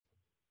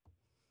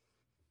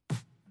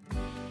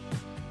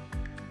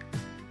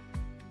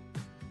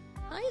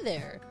Hi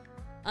there,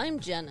 I'm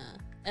Jenna,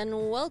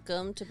 and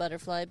welcome to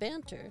Butterfly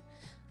Banter.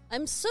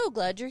 I'm so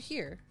glad you're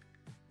here.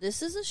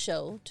 This is a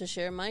show to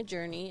share my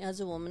journey as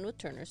a woman with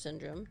Turner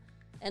syndrome,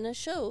 and a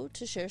show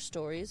to share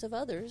stories of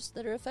others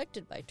that are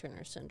affected by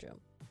Turner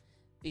syndrome.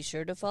 Be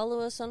sure to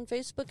follow us on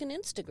Facebook and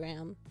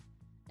Instagram.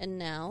 And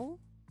now,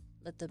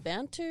 let the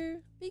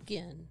banter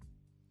begin.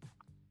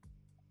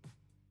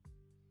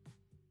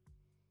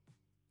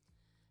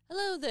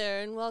 Hello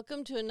there, and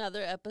welcome to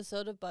another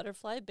episode of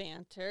Butterfly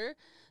Banter.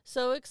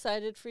 So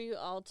excited for you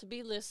all to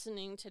be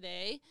listening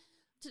today.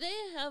 Today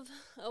I have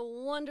a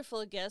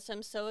wonderful guest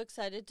I'm so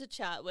excited to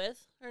chat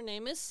with. Her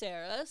name is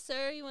Sara.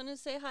 Sara, you want to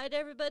say hi to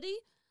everybody?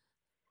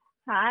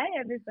 Hi,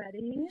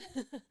 everybody.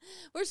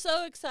 We're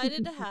so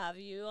excited to have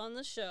you on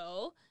the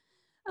show.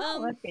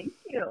 Well, thank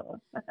you.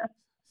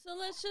 So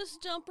let's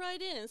just jump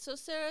right in. So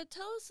Sara,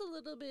 tell us a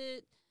little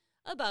bit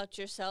about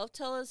yourself.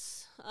 Tell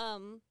us,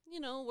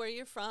 where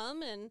you're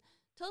from, and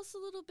tell us a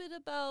little bit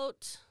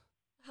about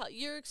how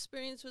your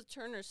experience with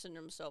Turner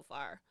syndrome so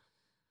far.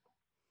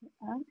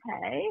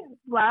 Okay.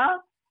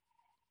 Well,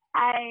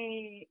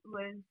 I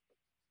was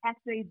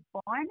actually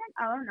born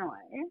in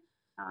Illinois,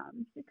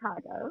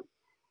 Chicago,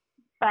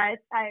 but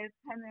I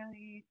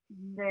primarily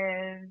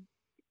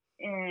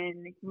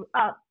grew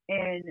up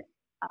in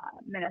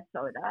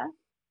Minnesota,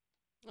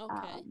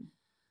 Okay.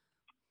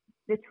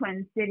 the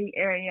Twin City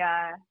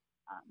area,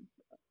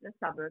 the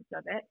suburbs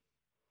of it.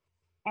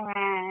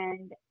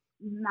 And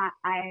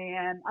I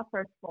am a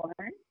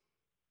firstborn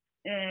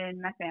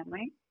in my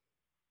family.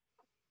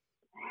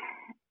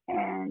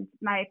 And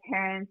my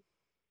parents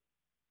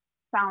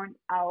found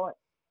out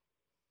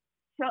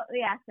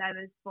shortly after I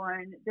was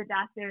born. The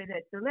doctor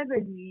that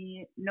delivered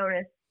me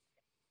noticed,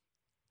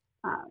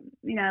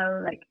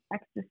 like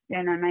extra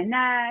skin on my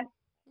neck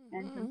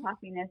and some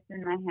puffiness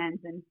in my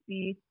hands and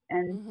feet.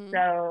 And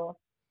so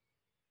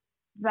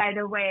right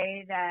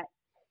away that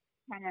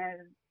kind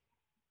of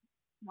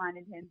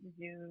wanted him to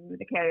do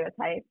the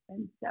karyotype.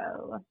 And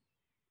so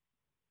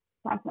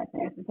talked to my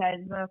parents and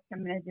said, look,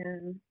 I'm going to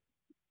do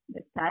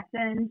this test.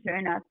 And sure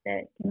enough,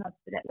 it came up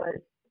that it was,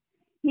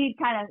 he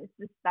kind of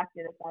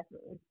suspected that that's what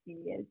it would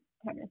be as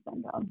Turner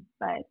syndrome.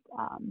 But,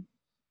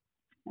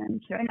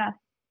 and sure enough,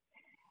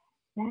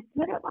 that's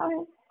what it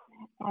was.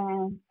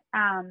 And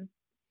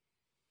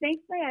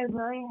thankfully, I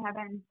really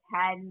haven't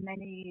had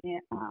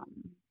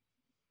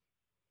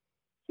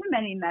too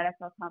many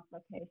medical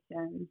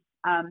complications.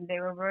 They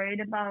were worried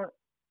about,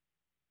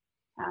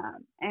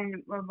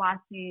 and we're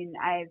watching,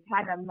 I've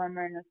had a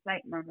murmur and a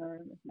slight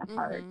murmur with my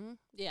heart.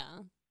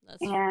 Yeah, that's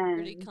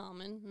pretty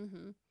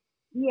common.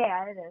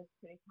 Yeah, it is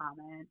pretty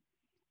common.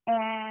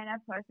 And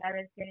of course, I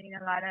was getting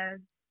a lot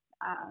of,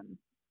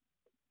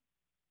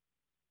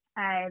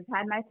 I've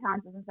had my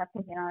tonsils and stuff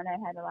taken out. I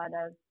had a lot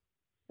of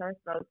sore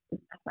throats and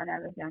stuff when I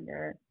was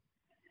younger.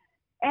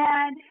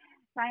 And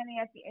finally,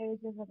 at the age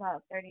of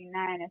about 39,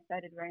 I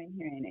started wearing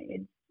hearing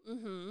aids.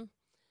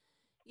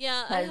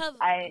 Yeah,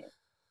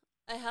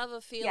 I have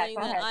a feeling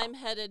that I'm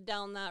headed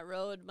down that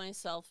road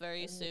myself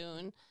very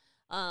soon.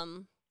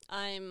 I'm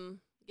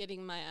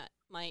getting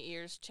my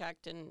ears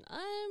checked, and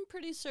I'm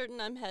pretty certain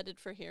I'm headed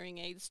for hearing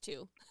aids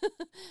too,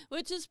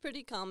 which is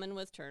pretty common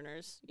with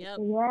Turners. Yep.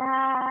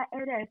 Yeah,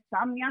 it is.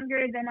 Some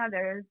younger than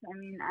others. I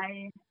mean,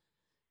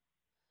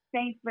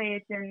 thankfully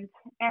it didn't.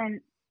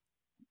 And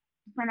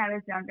when I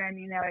was younger,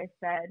 they always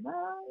said,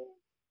 well,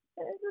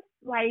 it was a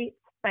slight,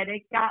 but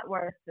it got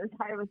worse as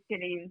I was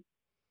getting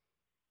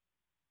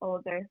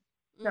older.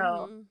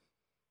 So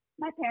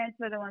my parents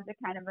were the ones that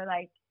kind of were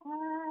like,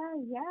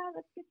 yeah,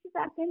 let's get you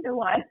back into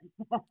one.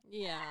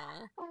 Yeah.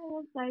 I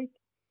was like,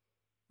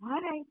 all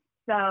right.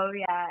 So,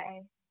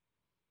 yeah.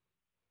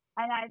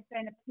 And I've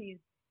been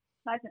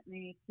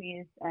pleasantly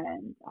pleased.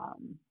 And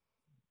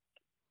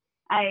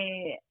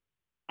I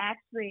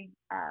actually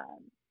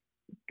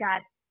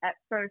got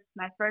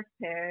my first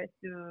pair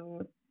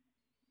through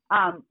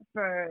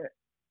for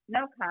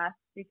no cost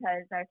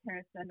because I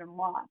Turner syndrome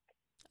walk.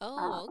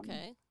 Oh,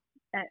 okay.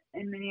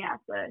 In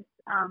Minneapolis,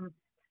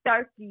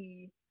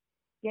 Starkey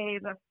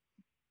gave a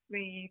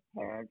free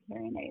pair of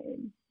hearing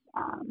aids,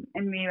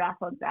 and we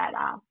raffled that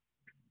off.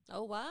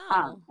 Oh,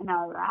 wow! In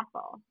our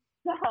raffle.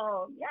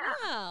 So yeah.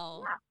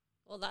 Wow. Yeah.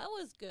 Well, that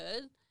was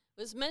good. It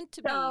was meant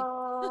to be.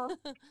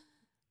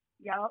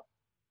 Yep.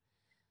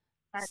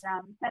 But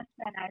since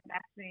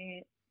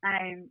then,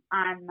 I'm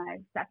on my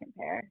second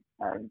pair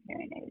of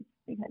hearing aids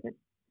because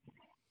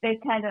they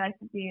kind of like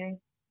to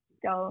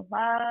go,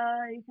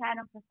 well, you've had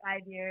them for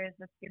 5 years.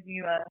 Let's give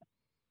you a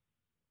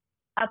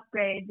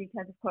upgrade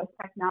because, of course,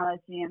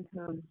 technology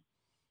improves.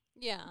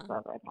 Yeah.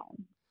 Over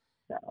time.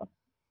 So.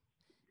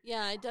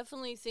 Yeah, I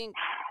definitely think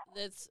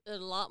that's a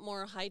lot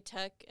more high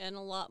tech and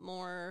a lot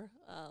more.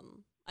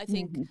 I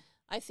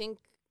think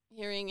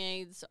hearing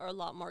aids are a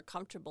lot more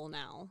comfortable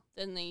now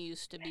than they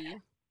used to be.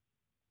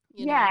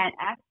 You know? And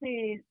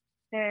actually,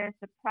 they're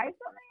surprisingly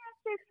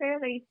actually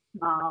fairly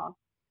small.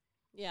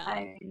 Yeah.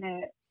 I mean,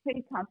 they're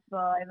pretty comfortable.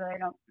 I really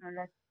don't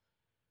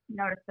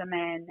notice them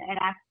in. And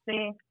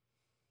actually,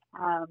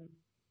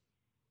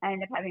 I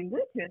end up having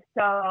Bluetooth,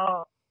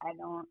 so I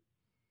don't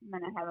And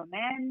then I have them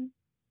in.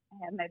 I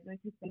have my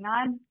Bluetooth thing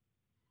on.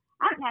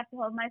 I don't have to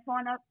hold my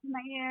phone up to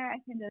my ear. I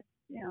can just,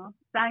 as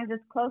long as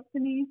it's close to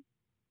me,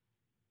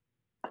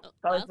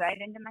 goes right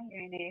into my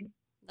hearing aid.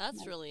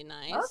 That's really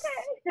nice.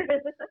 Okay.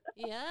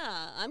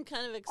 Yeah, I'm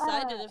kind of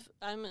excited.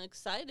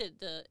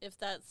 If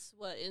that's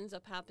what ends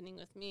up happening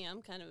with me,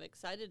 I'm kind of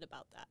excited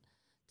about that,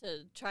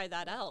 to try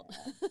that out.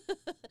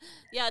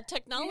 Yeah,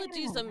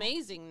 technology is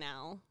amazing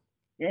now.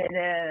 It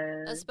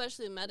is.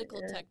 Especially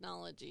medical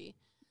technology.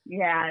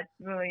 Yeah, it's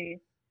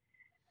really,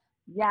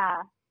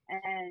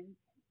 and,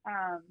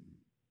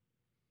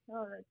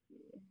 so let's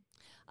see.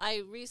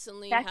 I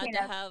recently had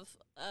to have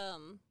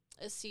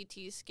a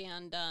CT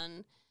scan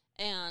done,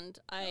 and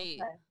I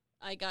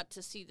got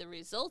to see the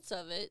results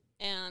of it,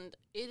 and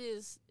it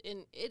is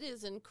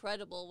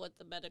incredible what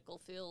the medical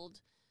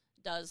field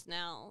does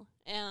now.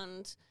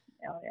 And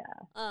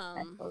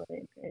I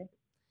totally agree.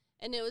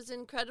 And it was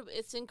incredible.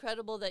 It's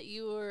incredible that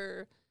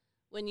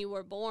when you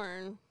were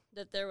born,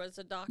 that there was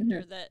a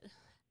doctor that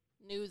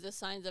knew the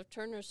signs of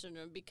Turner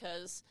syndrome,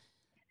 because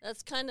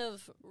that's kind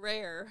of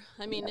rare.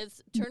 I mean,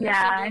 it's Turner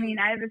syndrome. I mean,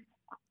 I'm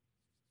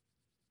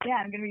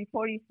going to be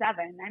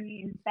 47. I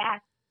mean,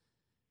 back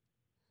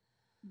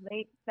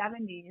late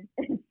 70s.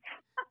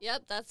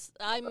 Yep,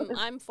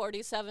 I'm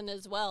 47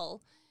 as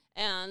well.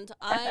 And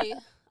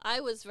I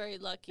was very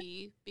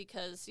lucky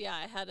because,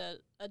 I had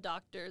a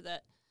doctor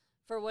that,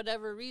 for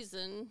whatever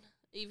reason,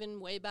 even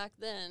way back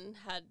then,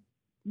 had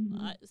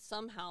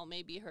somehow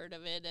maybe heard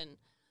of it and,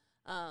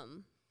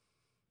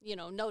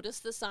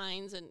 noticed the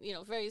signs, and,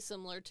 very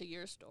similar to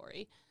your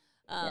story.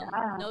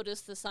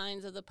 Noticed the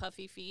signs of the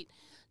puffy feet.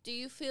 Do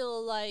you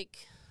feel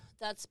like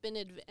that's been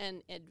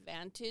an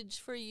advantage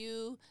for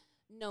you,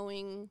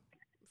 knowing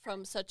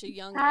from such a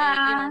young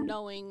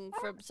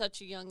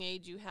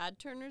age, you had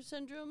Turner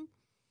syndrome?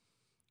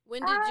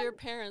 When did your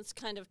parents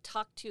kind of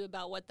talk to you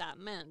about what that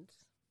meant?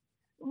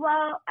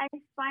 Well, I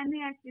finally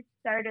actually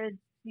started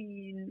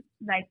seeing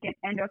like an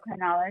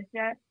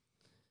endocrinologist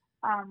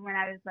when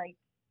I was like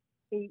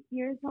 8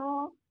 years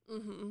old.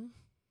 Mm-hmm.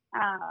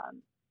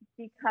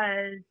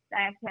 Because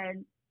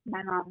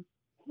my mom's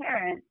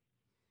parents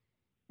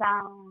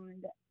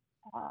found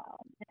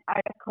an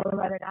article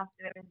about a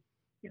doctor that was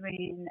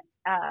doing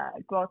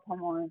growth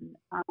hormone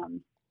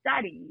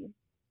study.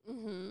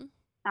 Mm-hmm.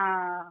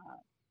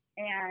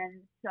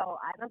 And so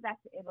I was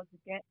actually able to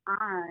get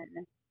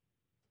on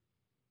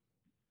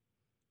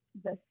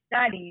the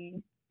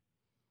study,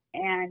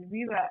 and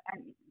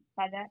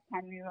by that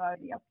time we were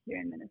already up here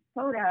in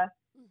Minnesota.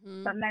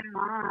 Mm-hmm. But my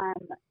mom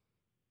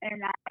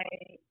and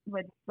I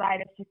would fly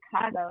to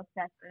Chicago,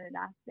 that's where the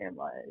doctor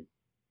was,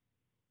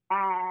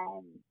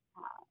 and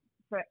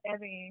for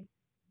every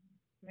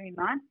 3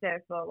 months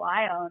there for a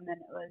while, and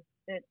then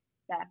it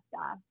backed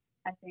off.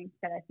 I think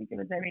it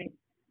was every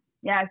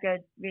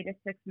good 3 to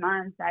 6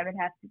 months I would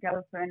have to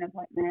go for an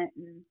appointment,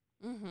 and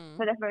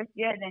for the first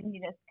year, then he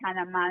just kind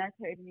of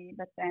monitored me.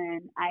 But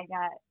then I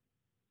got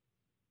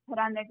put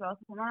on the growth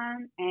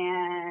hormone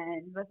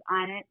and was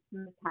on it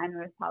from the time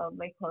I was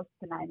probably close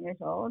to 9 years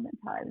old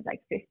until I was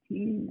like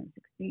 15 or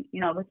 16,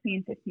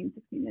 between 15 and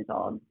 16 years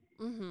old.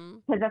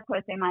 Because of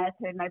course they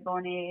monitored my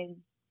bone age,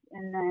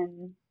 and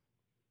then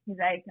he's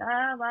like,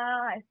 oh,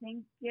 well, I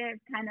think you're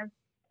kind of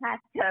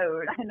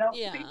plateaued. I don't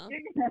think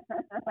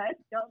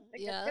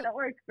it's going to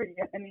work for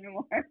you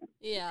anymore.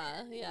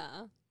 Yeah.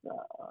 So,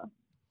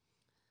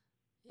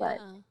 but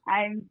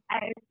I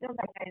feel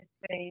like I was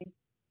very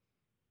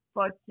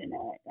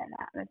fortunate in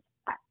that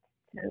respect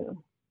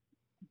to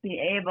be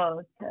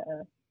able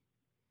to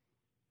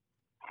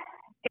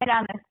get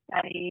on the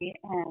study,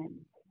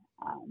 and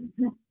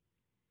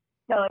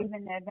so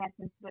even the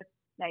advancements with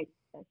like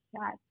the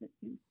shots, it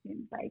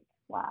seems like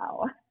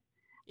wow.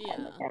 Yeah. I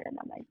look at it and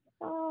I'm like,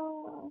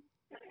 oh.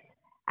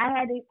 I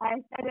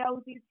started out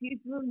with these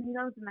huge blue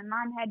needles, and my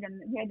mom had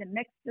to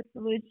mix the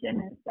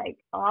solution, and it's like,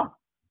 oh,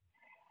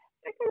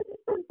 it could have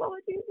just been so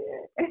much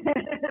easier.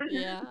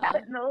 Yeah. Got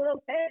it in a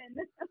little pen.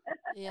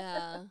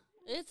 Yeah,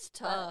 it's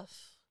tough.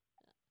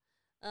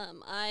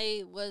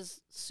 I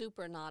was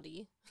super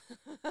naughty,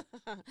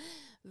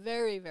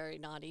 very, very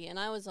naughty, and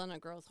I was on a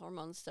growth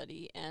hormone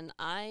study, and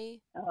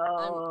I'm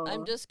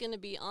just going to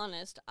be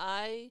honest,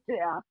 I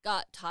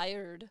got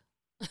tired,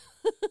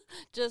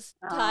 just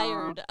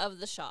tired of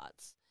the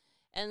shots,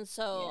 and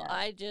so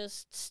I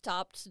just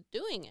stopped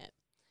doing it.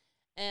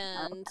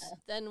 And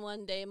then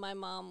one day my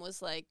mom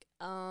was like,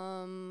 what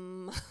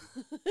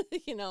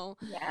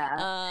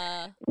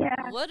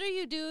are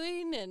you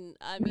doing? And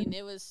I mean,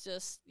 it was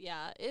just,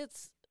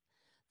 it's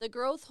the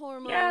growth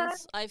hormones. Yeah.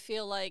 I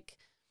feel like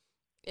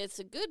it's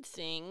a good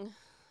thing,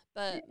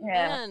 but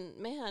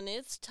man,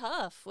 it's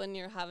tough when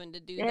you're having to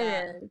do that.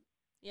 It is.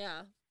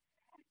 Yeah.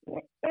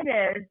 It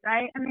is.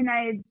 I mean,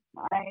 I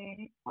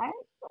agree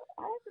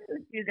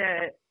with you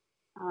that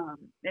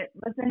it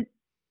wasn't.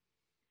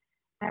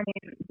 I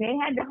mean, they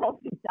had to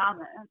hold me down.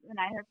 When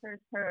I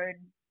first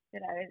heard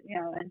that I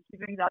was, and she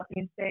brings out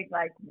these big,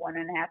 like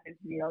 1.5 inch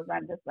needles,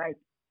 I'm just like,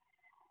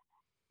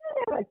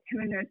 like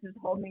 2 nurses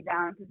hold me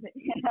down because,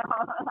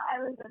 I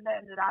was in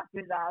the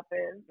doctor's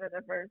office for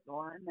the first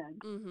one.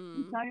 And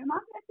so your mom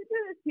has to do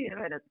this to you.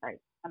 And it's like,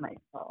 I'm like,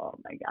 oh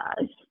my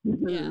gosh,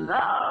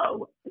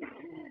 no.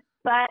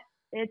 But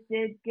it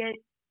did get,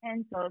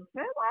 and so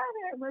for a while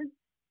it was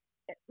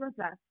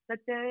rough. But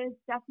there is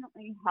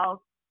definitely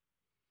help.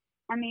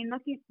 I mean,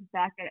 looking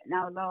back at it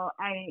now, though,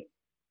 I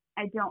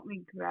don't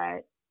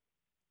regret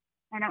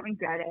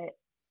it.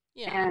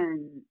 Yeah.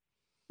 And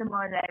the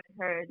more that I've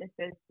heard,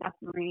 there's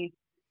definitely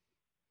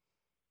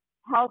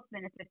health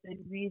benefits and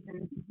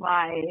reasons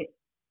why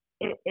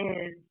it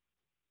is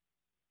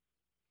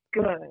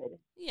good.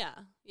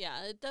 Yeah,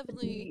 it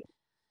definitely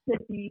to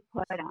be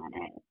put on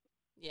it.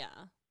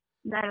 Yeah.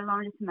 Let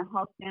alone just from a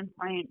health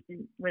standpoint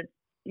and with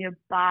your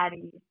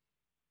body,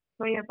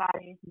 for your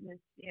body to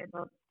just be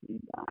able to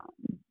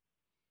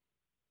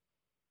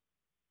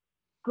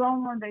grow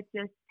more, but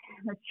just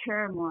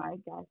mature more, I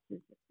guess,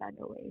 is a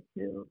better way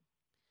to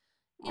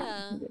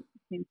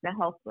the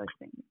healthful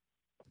things.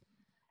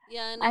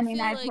 Yeah, and I mean,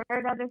 feel I've like...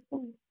 heard other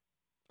things.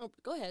 Oh,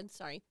 go ahead.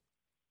 Sorry.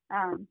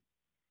 I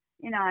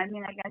mean,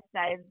 I guess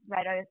I've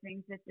read other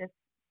things that just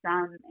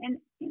and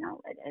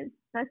it is.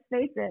 Let's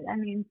face it. I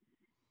mean,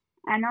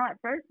 I know at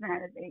first when I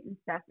was eating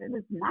stuff, it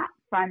was not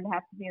fun to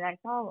have to be like,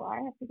 oh, well,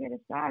 I have to get a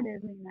shot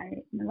every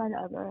night and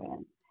whatever.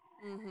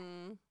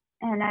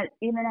 And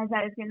even as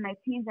I was in my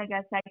teens, I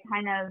guess I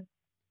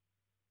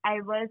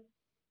was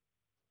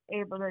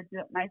able to do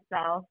it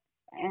myself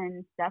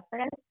and stuff, but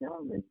I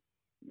still was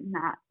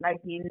not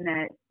liking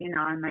that,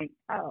 I'm like,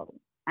 oh,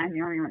 I'm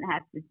the only one that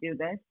has to do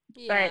this.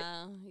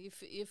 Yeah,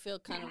 but you feel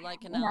kind of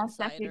like an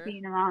outsider. Especially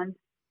being around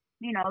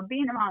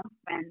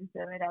friends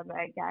or whatever,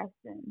 I guess.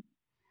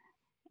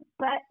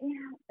 But,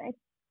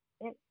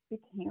 it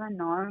became a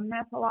norm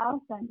there for a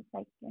while, so I'm just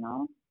like,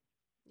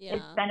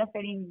 it's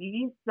benefiting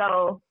me,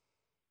 so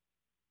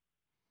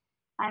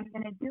I'm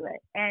going to do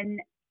it. And,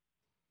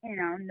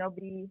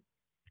 nobody,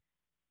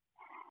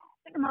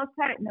 for the most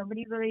part,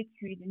 nobody really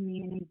treated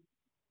me any,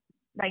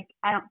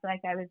 I don't feel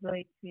like I was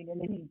really treated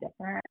any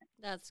different.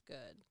 That's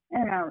good.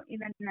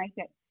 Even like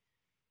at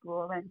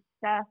school and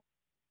stuff.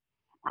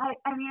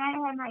 I mean, I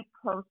had my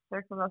close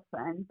circle of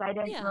friends. I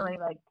didn't really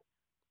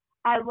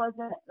I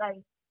wasn't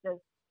like this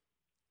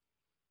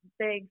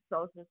big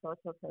social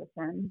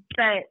person,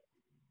 but I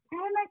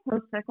had my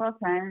close circle of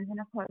friends, and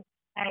of course,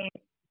 I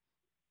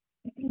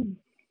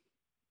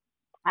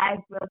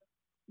grew up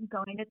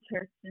going to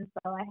church, and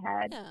so I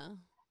had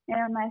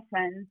my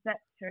friends at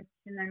church,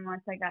 and then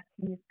once I got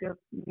to youth group,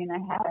 I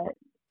had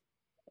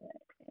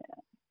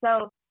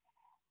so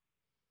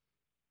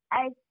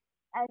I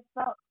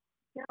felt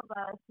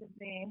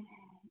relatively,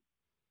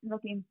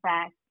 looking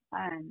back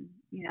on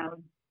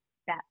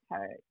that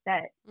part,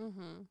 that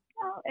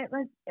it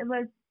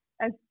was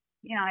a,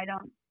 I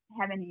don't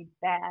have any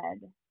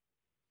bad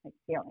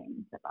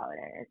feelings about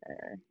it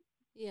or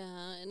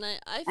and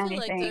I feel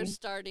like they're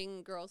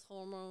starting growth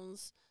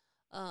hormones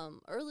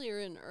earlier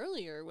and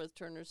earlier with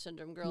Turner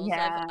syndrome girls.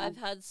 I've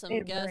had some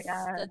guests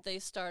that they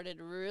started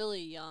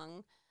really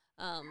young.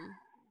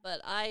 But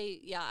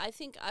I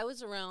think I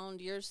was around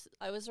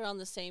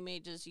the same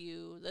age as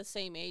you, the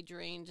same age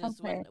range as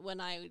when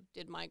I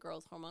did my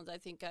growth hormones. I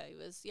think I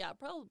was,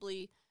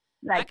 probably,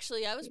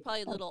 actually, I was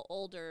probably a little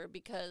older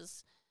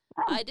because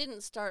I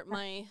didn't start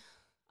my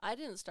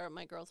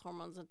growth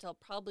hormones until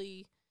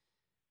probably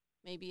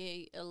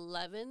maybe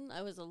 11.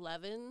 I was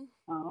 11.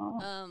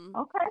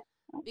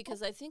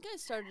 Because I think I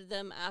started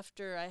them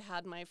after I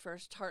had my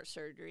first heart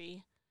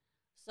surgery.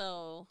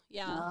 So,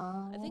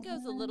 I think I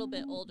was a little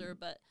bit older,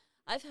 but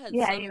I've had you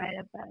might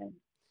have been.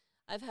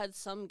 I've had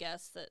some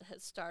guests that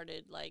had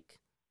started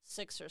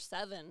 6 or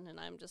 7, and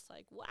I'm just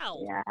like,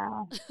 wow.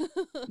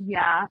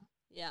 Yeah.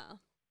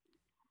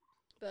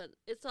 But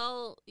it's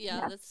all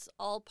that's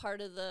all part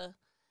of the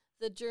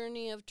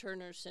journey of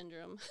Turner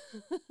syndrome.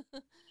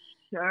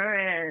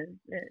 Sure is.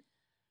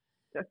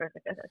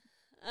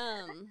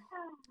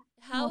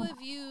 How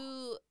have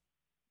you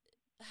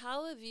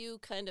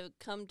kind of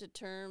come to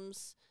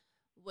terms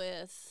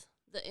with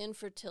the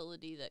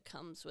infertility that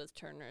comes with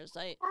Turner's?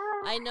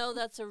 I know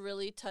that's a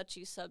really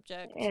touchy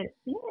subject. It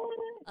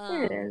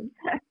is.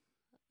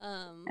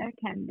 It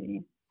can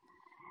be.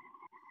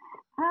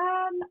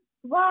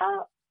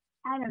 Well,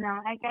 I don't know.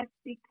 I guess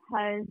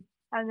because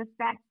of the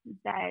fact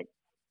that,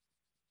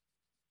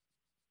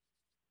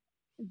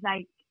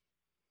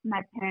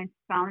 my parents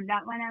found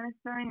out when I was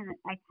born,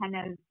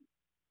 and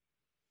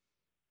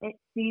it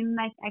seemed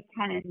like I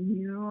kind of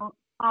knew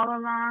all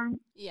along.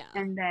 Yeah.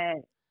 And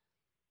that,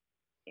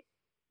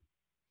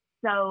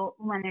 so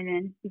when it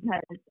is,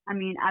 because, I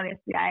mean,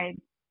 obviously I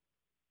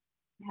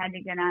had to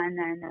get on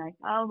there, and they're like,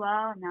 oh,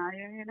 well, now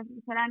you're going to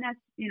be put on this,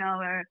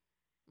 or,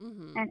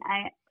 and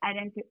I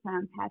didn't get put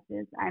on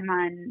patches. I'm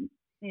on,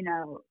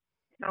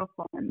 pill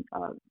forms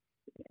of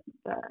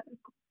the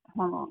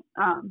hormone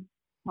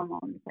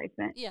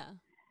replacement. Yeah.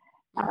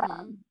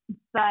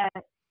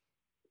 But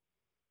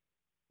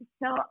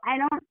so I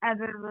don't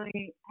ever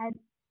really,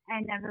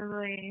 I never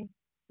really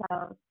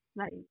felt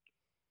like,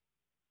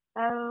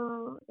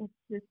 oh, it's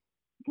just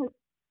because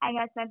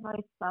I guess I've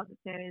always felt that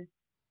there's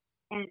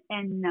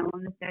and known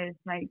that there's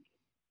like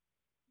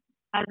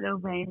other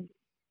ways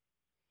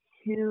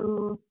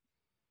to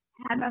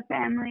have a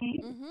family.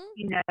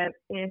 You know,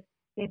 if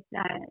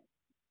that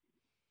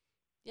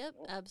Yep,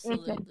 if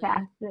absolutely. in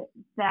fact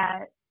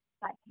that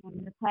came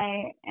into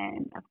play,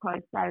 and of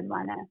course I would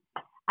wanna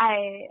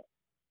I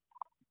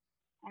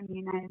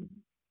mean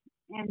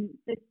and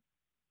the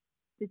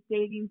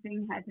dating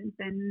thing hasn't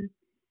been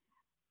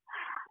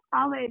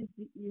always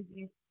the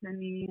easiest for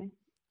me.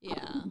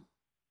 Yeah.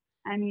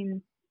 I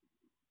mean,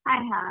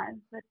 I have,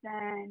 but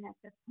then at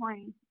the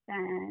point,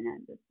 then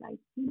I'm just like,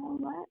 you know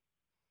what?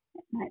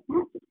 It might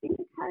not just be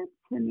the cards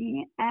for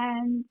me,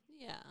 and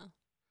yeah,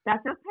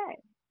 that's okay.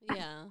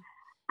 yeah.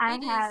 I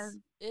It have. is.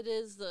 It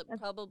is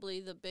probably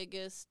the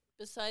biggest,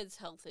 besides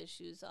health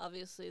issues.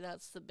 Obviously,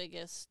 that's the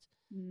biggest,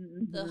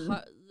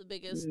 the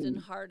biggest and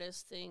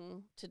hardest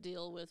thing to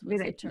deal with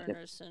the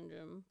Turner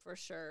syndrome, for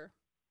sure.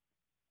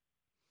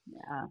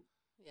 Yeah.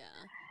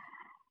 Yeah.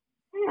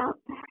 Yeah.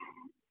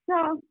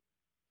 So,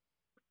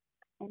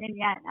 and then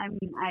yet, I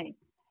mean,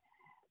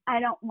 I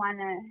don't want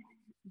to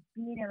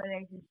be in a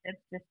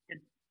relationship just to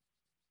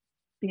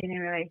be in a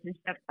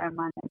relationship. I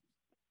want to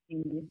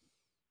be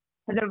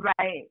for the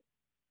right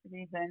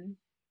reason.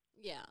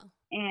 Yeah.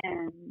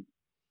 And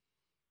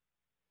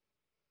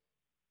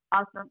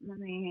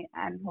ultimately,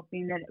 I'm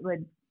hoping that it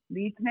would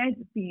lead to marriage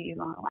to be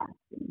long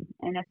lasting.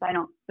 And if I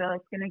don't feel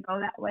it's going to go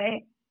that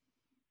way,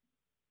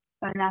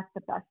 then that's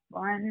the best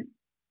one.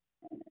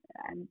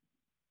 I'm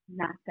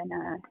not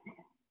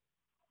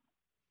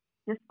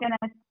just gonna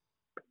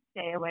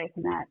stay away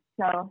from that.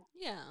 So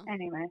Yeah.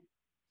 anyway.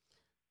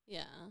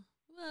 Yeah.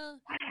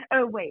 Well.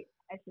 Oh wait,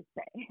 I should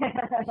say.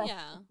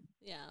 yeah.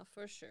 Yeah,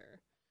 for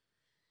sure.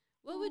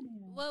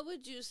 What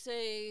would you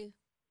say?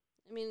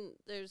 I mean,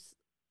 there's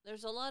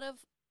a lot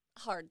of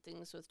hard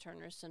things with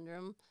Turner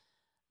syndrome,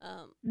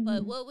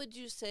 but what would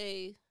you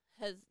say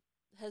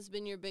has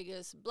been your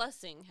biggest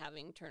blessing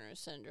having Turner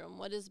syndrome?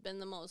 What has been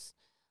the most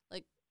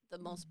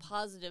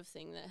positive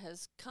thing that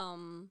has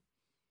come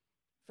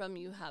from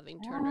you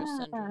having Turner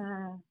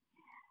syndrome?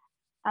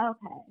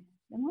 Okay,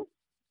 the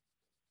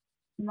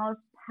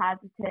most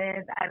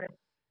positive I would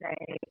say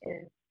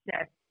is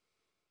just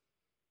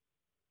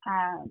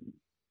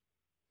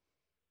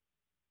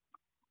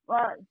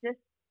just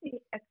the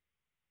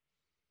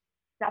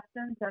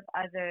acceptance of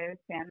other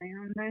family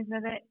members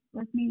of it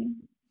with me,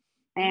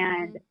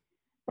 and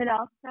but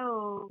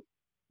also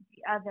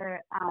the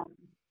other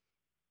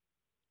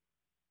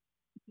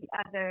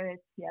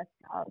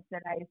TSLs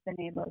that I've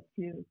been able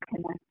to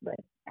connect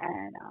with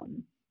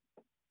and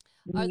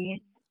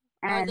meet.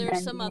 Are there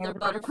some other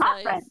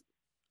butterflies?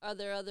 Are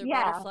there other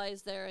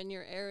butterflies there in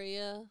your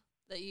area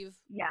that you've?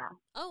 Yeah.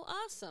 Oh,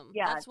 awesome!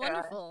 Yeah, that's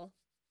wonderful.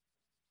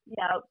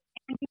 Yeah,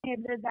 and being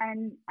able to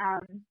then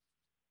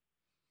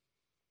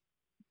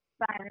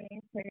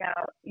finally figure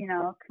out,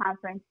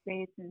 conference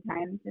dates and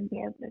times and be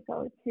able to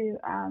go to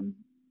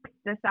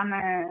the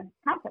summer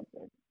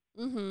conferences.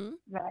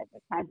 That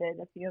I've attended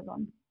a few of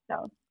them.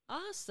 So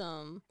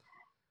awesome!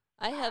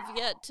 I have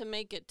yet to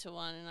make it to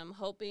one, and I'm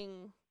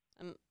hoping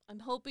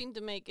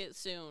to make it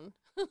soon.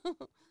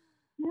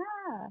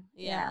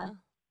 Yeah.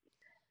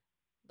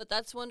 But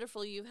that's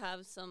wonderful. You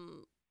have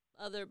some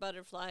other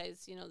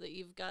butterflies, that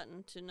you've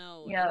gotten to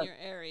know in your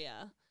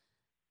area.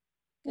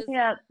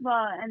 Yeah,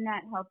 well, and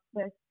that helps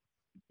with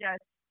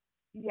just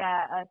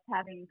us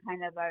having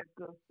kind of our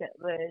group that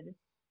would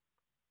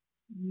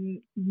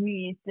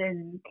meet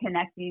and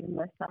connecting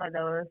with some of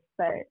those.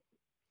 But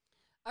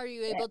are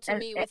you able to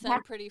meet with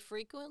them pretty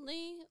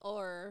frequently,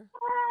 or?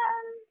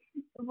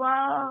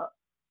 Well,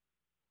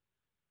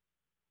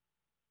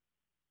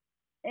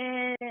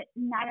 it's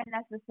not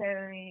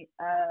necessarily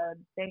a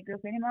big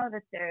group anymore,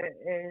 but there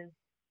is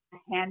a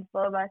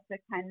handful of us that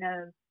kind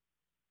of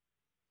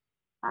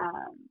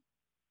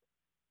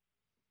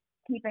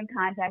keep in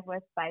contact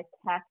with by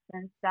text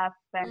and stuff,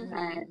 and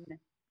then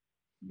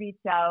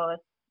reach out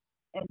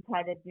and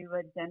try to do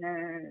a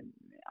dinner,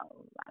 I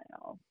don't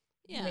know,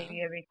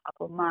 maybe every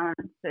couple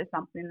months or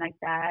something like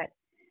that.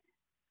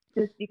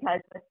 Just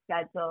because of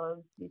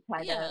schedules, you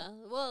try to.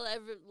 Well,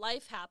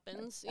 life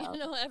happens.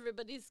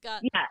 Everybody's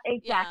got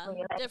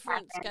exactly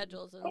different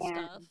schedules and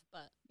stuff.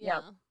 But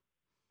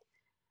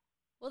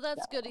well,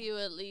 that's good of you.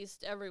 At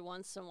least every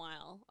once in a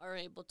while, are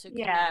able to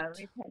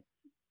connect.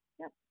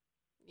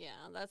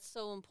 Yeah, that's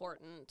so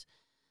important.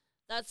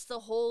 That's the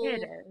whole.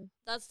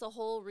 That's the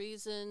whole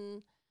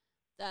reason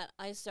that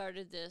I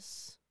started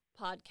this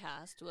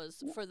podcast,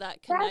 was for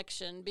that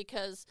connection,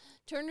 because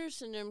Turner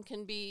syndrome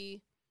can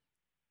be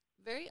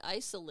very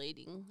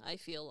isolating, I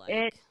feel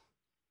like.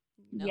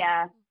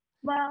 Yeah.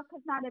 Well,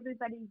 because not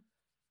everybody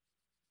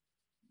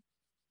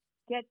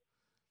gets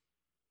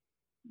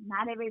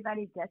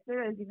it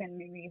or has even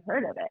maybe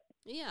heard of it.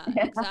 Yeah,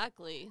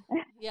 exactly.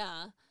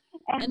 Yeah.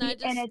 and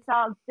it's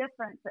all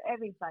different for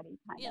everybody,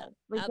 kind of.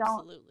 We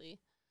absolutely.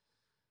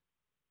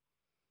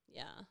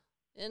 Yeah.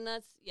 And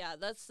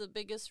that's the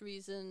biggest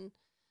reason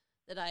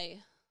that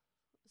I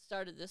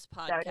started this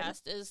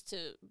podcast, is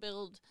to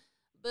build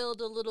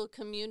build a little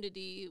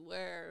community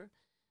where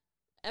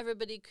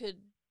everybody could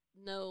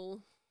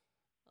know,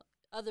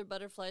 other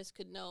butterflies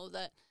could know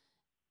that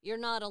you're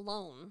not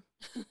alone.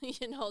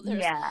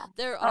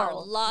 There are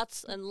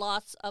lots and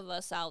lots of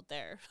us out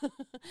there.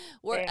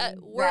 We're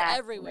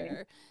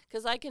everywhere.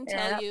 Because I can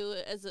tell you,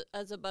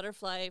 as a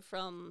butterfly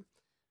from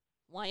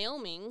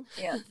Wyoming,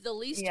 the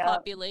least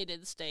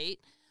populated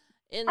state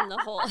in the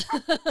whole,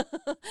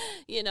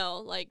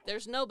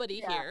 there's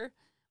nobody here.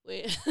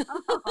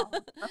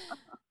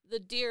 The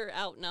deer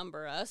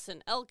outnumber us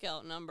and elk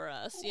outnumber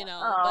us,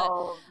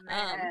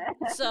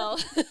 so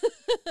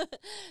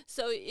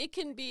so it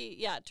can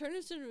be,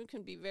 Turner syndrome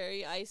can be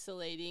very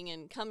isolating,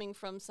 and coming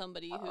from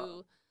somebody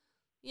who,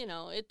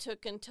 it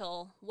took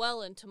until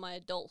well into my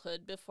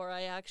adulthood before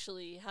I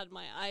actually had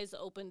my eyes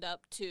opened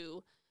up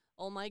to,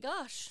 oh my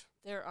gosh,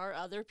 there are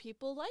other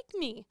people like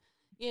me,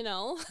 and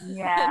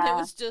it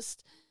was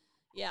just,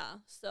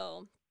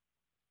 so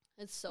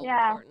it's so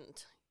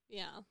important.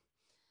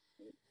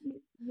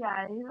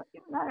 Yeah, you're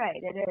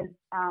right. It is.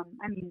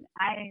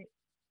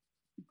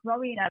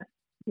 Growing up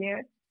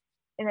here,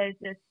 it is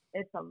just,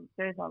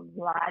 there's a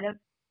lot of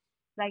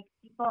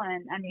people,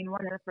 and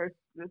one of the first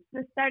groups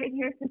that started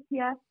here is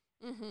CPS.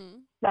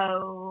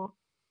 So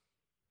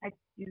I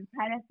do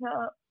kind of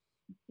feel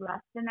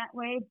blessed in that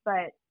way,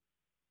 but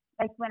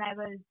when I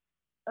was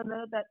a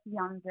little bit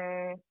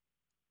younger,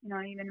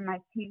 even in my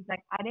teens,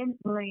 I didn't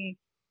really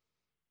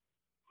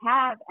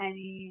have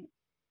any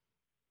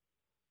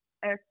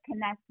or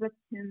connect with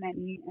too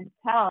many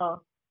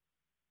until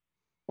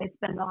it's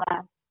been the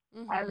last,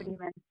 I would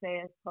even say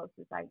as close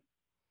as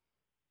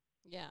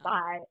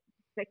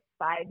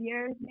 5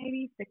 years,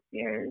 maybe 6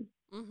 years,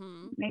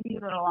 maybe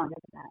a little longer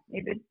than that,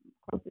 maybe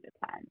closer to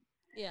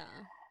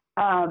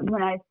 10.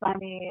 When I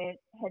finally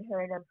had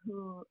heard of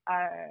who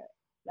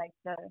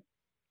the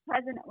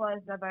president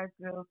was of our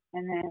group,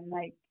 and then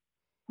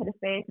put a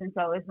face, and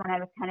so it was when I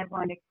was kind of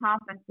going to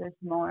conferences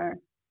more,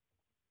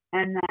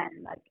 and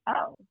then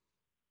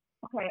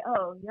okay,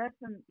 you're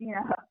from,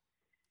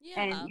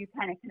 and you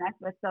kind of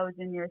connect with those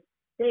in your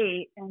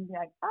state, and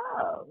you're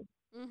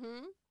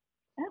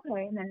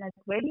okay, and then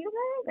where do you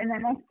live? And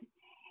then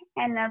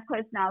of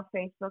course now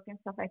Facebook and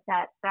stuff like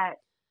that,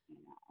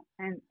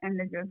 and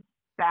the groups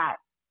that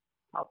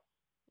helps.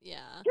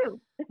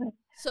 Too.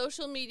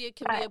 Social media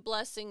can be a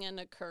blessing and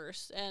a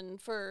curse, and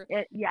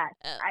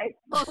I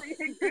totally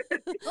agree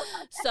with you.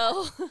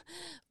 So,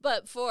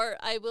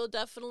 I will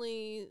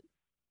definitely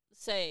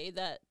say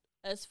that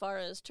as far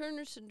as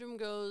Turner syndrome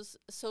goes,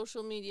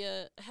 social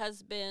media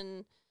has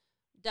been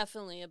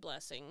definitely a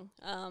blessing,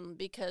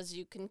 because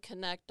you can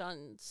connect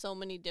on so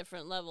many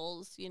different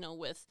levels,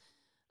 with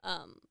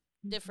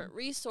different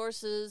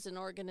resources and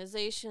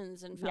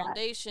organizations and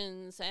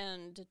foundations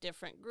and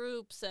different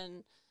groups.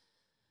 And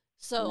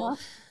so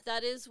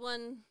that is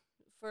one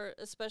for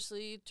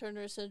especially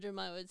Turner syndrome.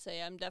 I would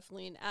say I'm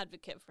definitely an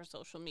advocate for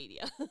social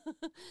media.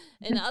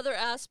 In other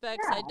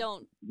aspects, I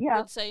don't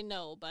would say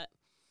no, but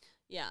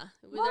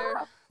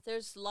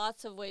there's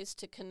lots of ways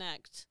to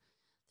connect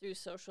through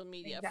social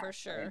media for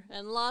sure,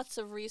 and lots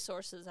of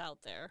resources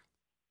out there.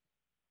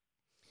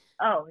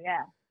 Oh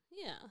yeah,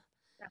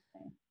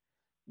 definitely,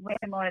 way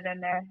more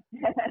than there.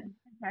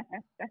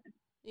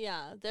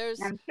 There's.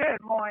 I'm sure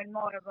more and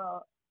more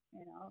will,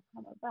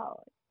 come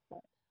about. But.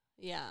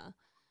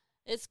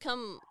 It's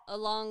come a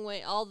long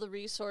way. All the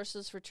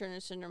resources for Turner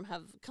syndrome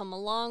have come a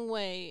long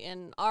way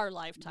in our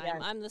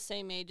lifetime. I'm the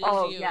same age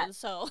as you, and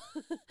so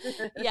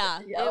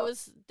it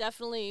was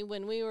definitely,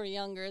 when we were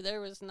younger,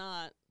 there was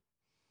not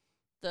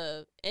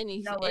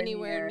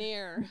anywhere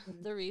near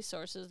the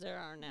resources there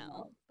are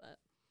now. But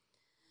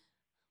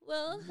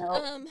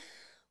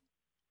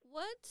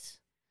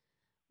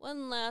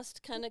one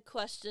last kind of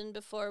question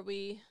before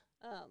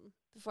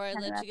I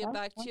let you get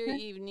back to your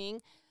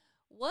evening.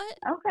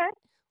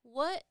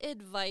 What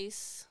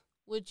advice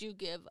would you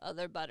give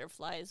other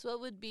butterflies? What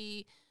would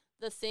be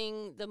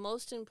the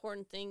most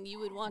important thing you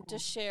would want to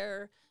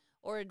share,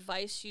 or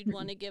advice you'd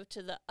want to give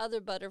to the other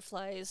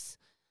butterflies?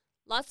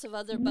 Lots of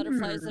other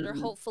butterflies that are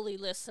hopefully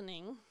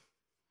listening.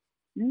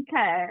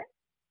 Okay.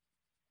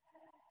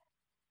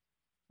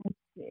 Let's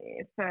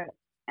see.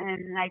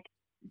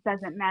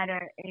 Doesn't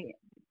matter age.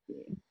 Let's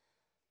see.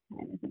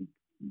 Kind of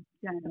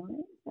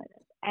generally, but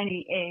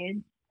any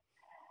age.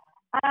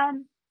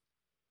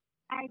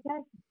 I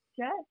guess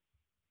just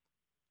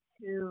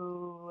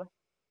to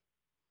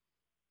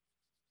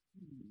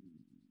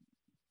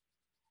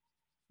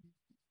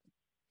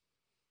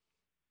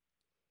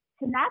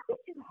not be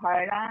too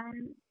hard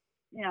on,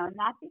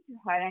 not be too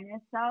hard on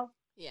yourself.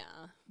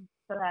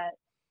 So that,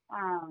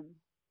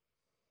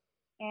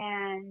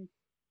 and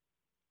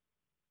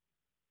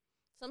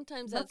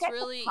sometimes that's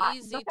really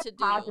easy to do.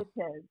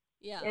 Positive.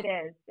 It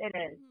is.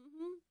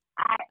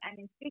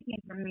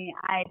 Speaking for me,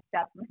 I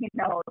definitely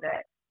know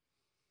that,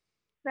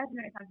 especially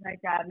when it comes to my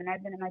job, and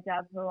I've been in my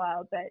job for a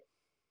while, but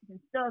I can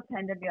still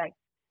tend to be like,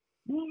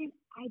 man,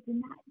 I did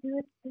not do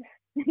it,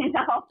 I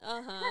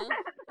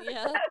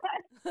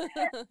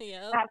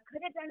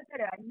could have done it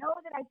better. I know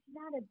that I should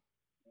not have,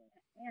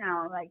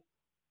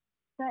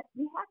 But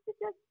we have to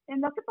just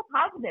and look at the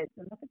positives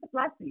and look at the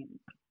blessings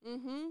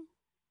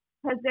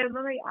because there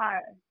really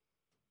are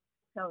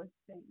those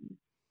things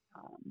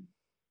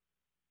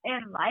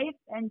in life,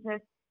 and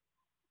just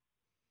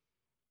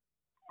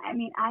I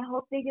mean, I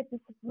hope they get the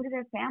support of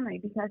their family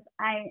because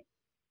I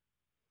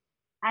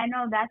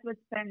know that's what's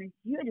been the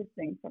hugest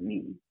thing for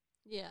me.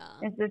 Yeah.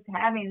 Is just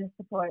having the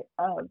support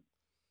of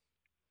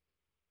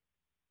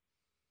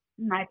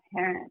my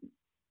parents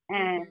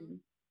and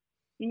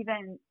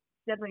even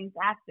siblings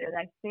after.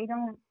 Like, they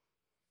don't,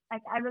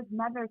 like, I was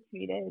never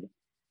treated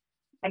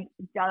like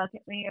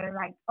delicately or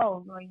like,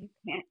 oh, well, you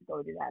can't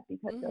go to that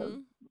because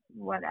of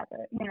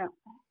whatever, you know.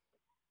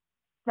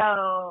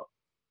 So,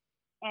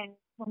 and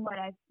from what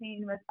I've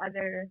seen with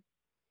other,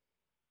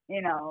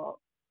 you know,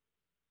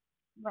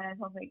 when I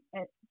was like,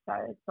 as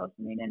far as social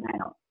media, and I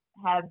don't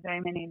have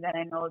very many that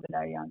I know that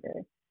are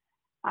younger.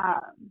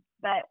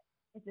 But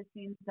it just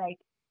seems like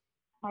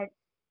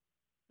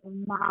the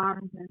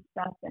moms and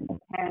stuff and the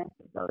parents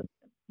of those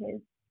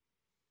kids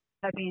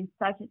are being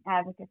such an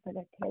advocate for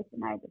their kids,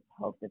 and I just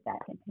hope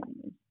that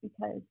continues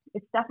because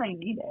it's definitely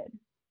needed.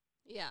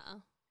 Yeah,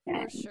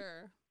 for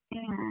sure.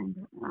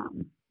 And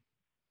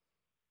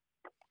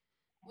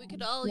we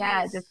could all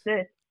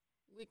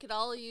we could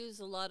all use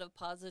a lot of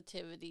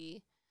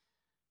positivity.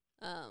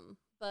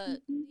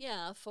 But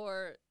yeah,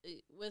 for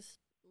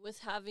with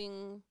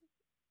having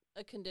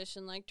a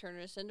condition like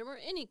Turner syndrome or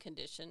any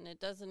condition,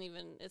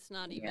 it's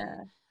not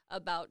even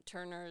about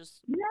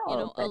Turner's,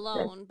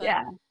 alone,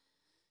 but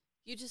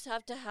you just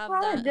have to have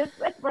that. Just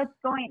with what's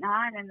going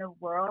on in the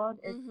world,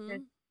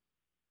 it's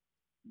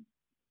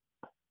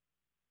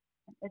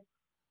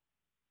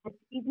it's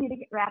easy to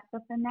get wrapped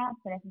up in that,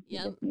 but I think you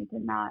just need to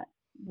not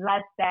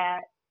let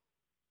that,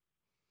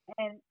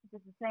 and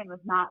just the same as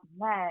not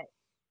let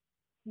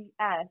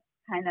TS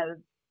kind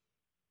of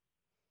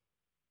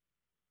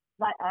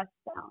let us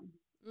down,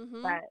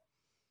 but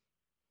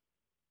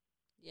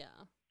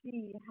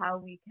see how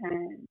we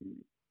can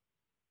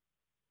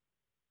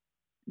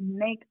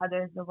make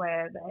others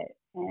aware of it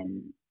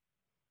and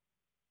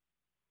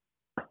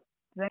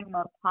bring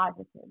more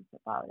positives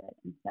about it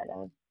instead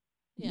of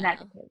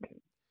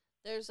negativity.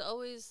 There's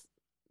always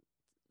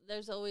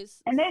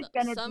and there's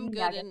gonna some be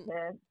good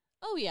negative.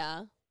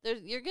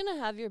 You're gonna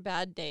have your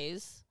bad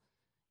days,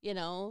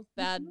 there's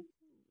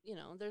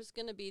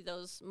gonna be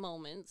those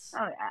moments.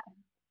 Oh yeah.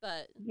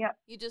 But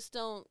you just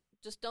don't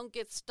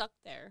get stuck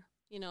there.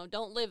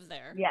 Don't live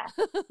there. Yeah.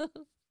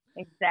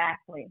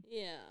 Exactly.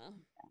 Yeah.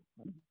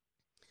 Exactly.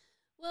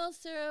 Well,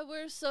 Sara,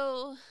 we're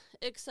so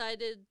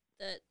excited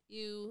that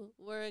you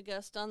were a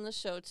guest on the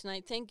show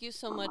tonight. Thank you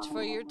so much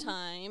for your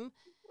time.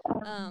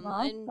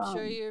 I'm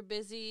sure you're a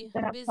busy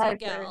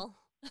gal.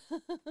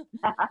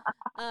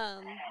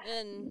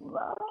 And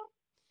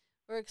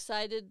we're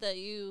excited that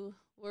you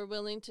were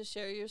willing to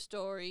share your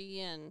story,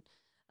 and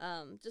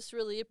just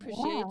really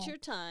appreciate your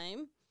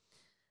time.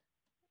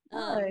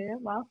 You're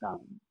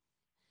welcome.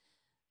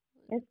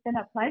 It's been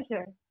a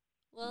pleasure.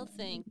 Well,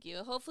 thank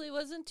you. Hopefully it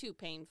wasn't too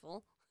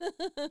painful.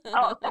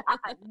 Oh,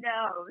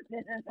 no.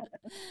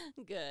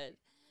 Good.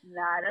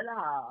 Not at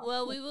all.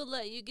 Well, we will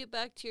let you get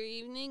back to your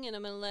evening, and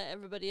I'm going to let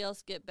everybody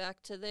else get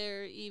back to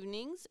their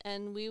evenings,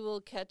 and we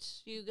will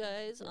catch you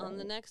guys on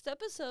the next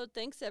episode.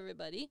 Thanks,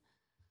 everybody.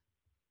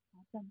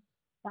 Awesome.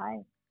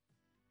 Bye.